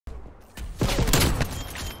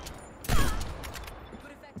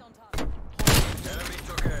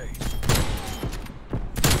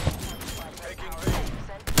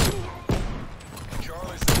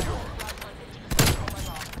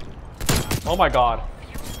Oh my god.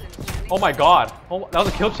 Oh my god. Oh, that was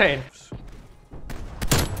a kill chain.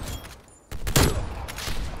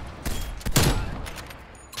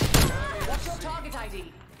 What's your target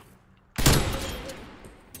ID?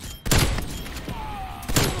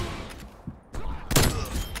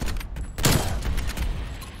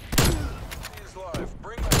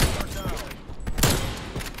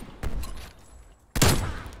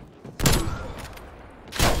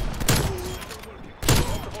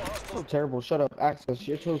 So terrible. Shut up. Access.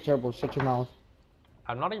 You're so terrible. Shut your mouth.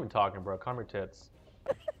 I'm not even talking, bro. Calm your tits.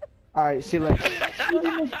 Alright, see, like.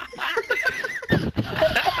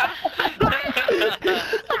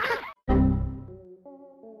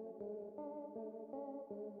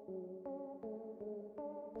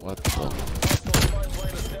 What the?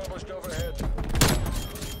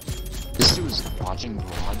 This dude was watching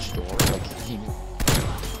garage door like he knew.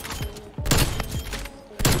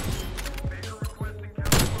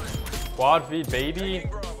 Quad V, baby.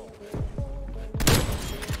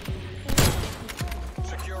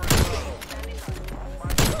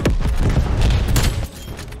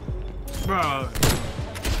 Bro.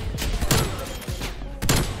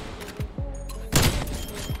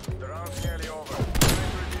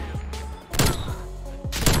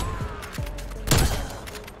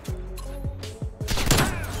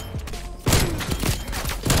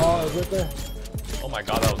 Oh, is it there? Oh my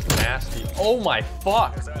god, that was nasty. Oh my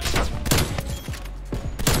fuck.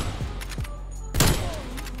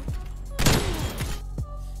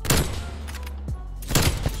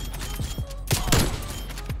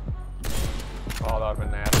 Oh, that would've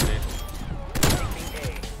been nasty.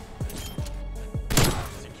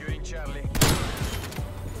 Securing Charlie.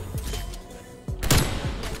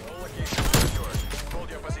 All locations secured. Hold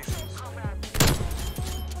your positions.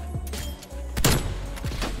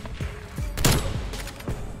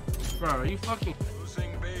 Bro, are you fucking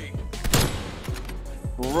Losing B.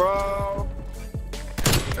 Bro.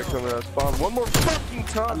 I come to that spawn one more fucking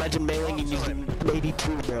time. Imagine mailing and using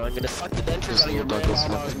 82, bro. I'm gonna fuck the dentures out of your Douglas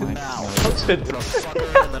grandma's left mouth. Touch I'm it. gonna fuck her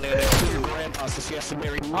and then I'm gonna kill your grandpa so she has to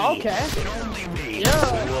marry me. Okay. And only me.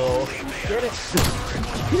 Yeah. Whoa. Get it.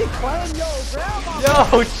 He claimed yo, grandma.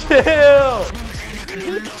 Yo, chill.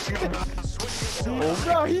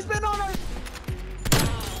 Bro, he's been on our.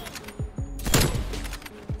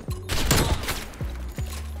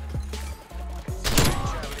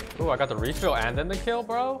 Ooh, I got the refill and then the kill,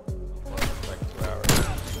 bro. Like 2 hours.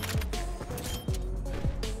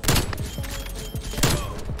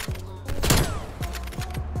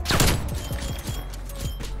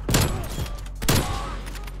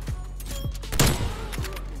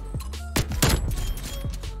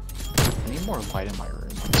 I need more light in my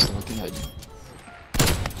room. I'm just looking at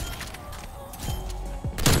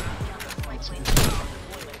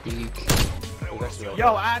Beak.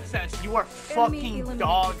 Yo, Access, you are fucking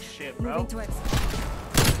dog shit, bro.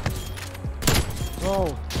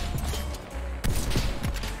 Bro.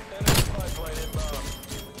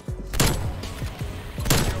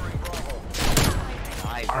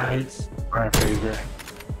 Alright, favor.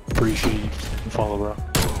 Appreciate you. Follow, bro.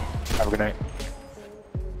 Have a good night.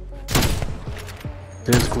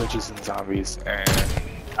 There's glitches and zombies, and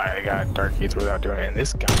I got dark gates without doing it. And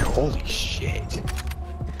this guy, holy shit.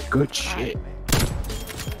 Good shit.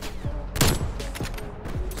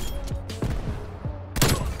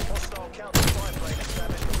 Hostile counter spy plane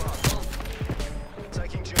established above.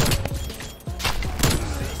 Taking Charlie.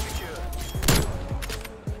 C secure.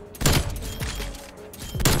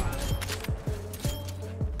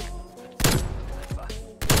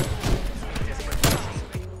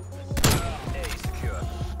 A secure.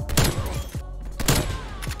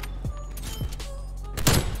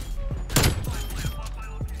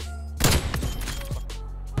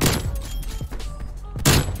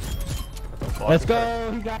 Let's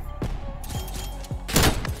go. He got.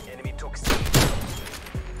 Enemy took C.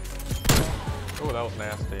 Ooh, that was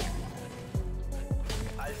nasty.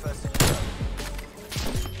 Alpha secure.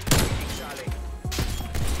 Taking Charlie.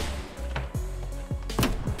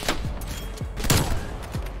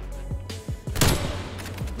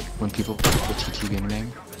 When people put the TT game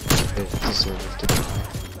name, they deserve to die.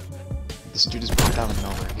 This dude is popped out of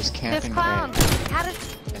nowhere. He's camping A.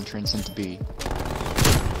 Entrance into B.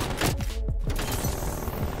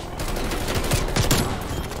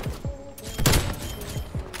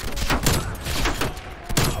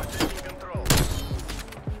 Taking control.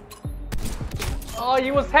 Oh,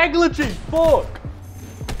 he was head glitching. Fuck.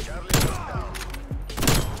 Charlie is down.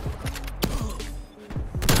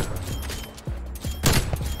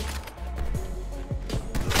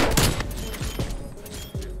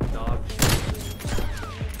 Dodge.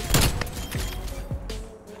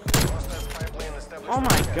 Hostile spy Oh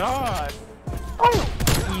my god.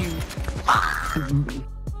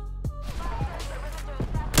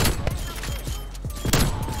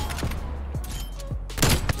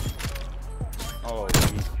 Oh,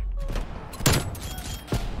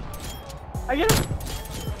 I get him.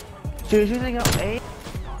 Dude, who's shooting up A?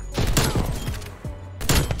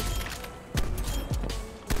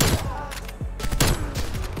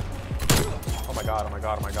 Oh my god, oh my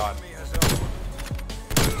god, oh my god.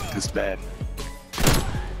 this bad.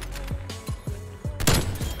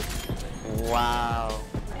 Wow.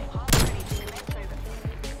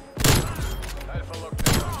 Alpha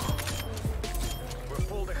lockdown. We're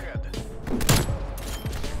pulled ahead.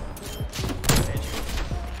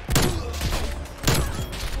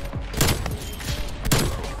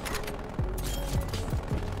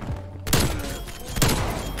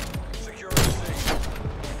 Securing C.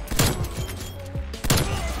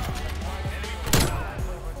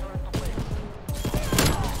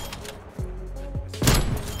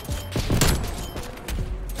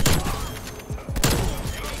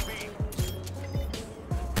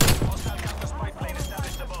 Hostile counter spy plane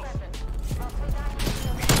established above.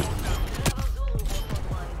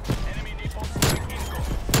 Enemy default strike ingo.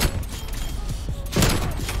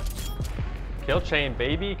 Kill chain,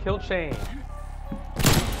 baby, kill chain.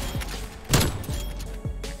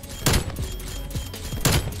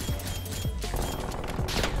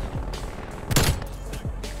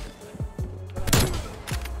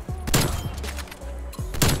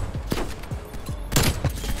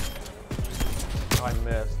 Oh, I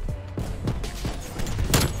missed.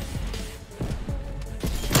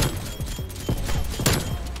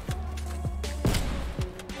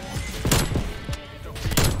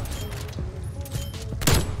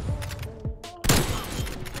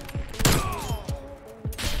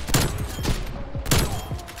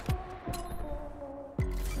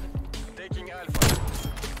 Taking Alpha.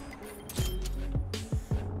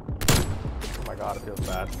 Oh my god, it feels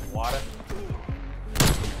bad. Water.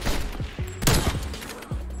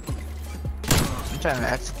 I'm trying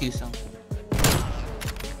to execute something.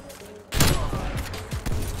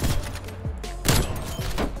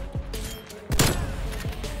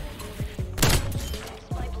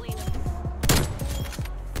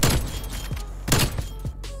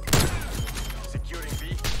 Securing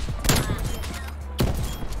B.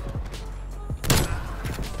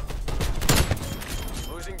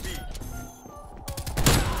 Losing B.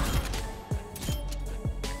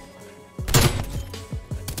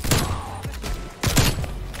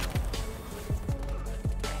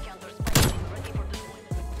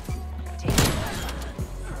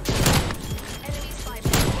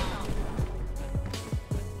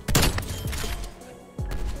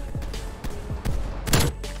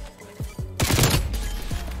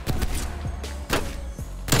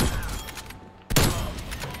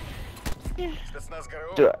 Спецназ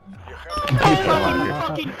ГРУ. Dude, You have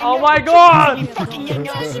Fucking Oh my god! fucking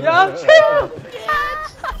yes. Yeah, chill!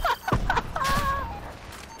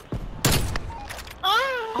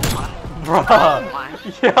 Bruh!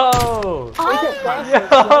 Yo!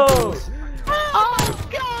 Yo! Oh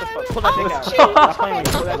god. pull that dick out. Stop playing with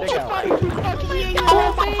me. Pull that dick out. Fucking yeah. Oh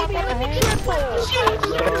baby, let me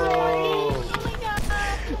triple.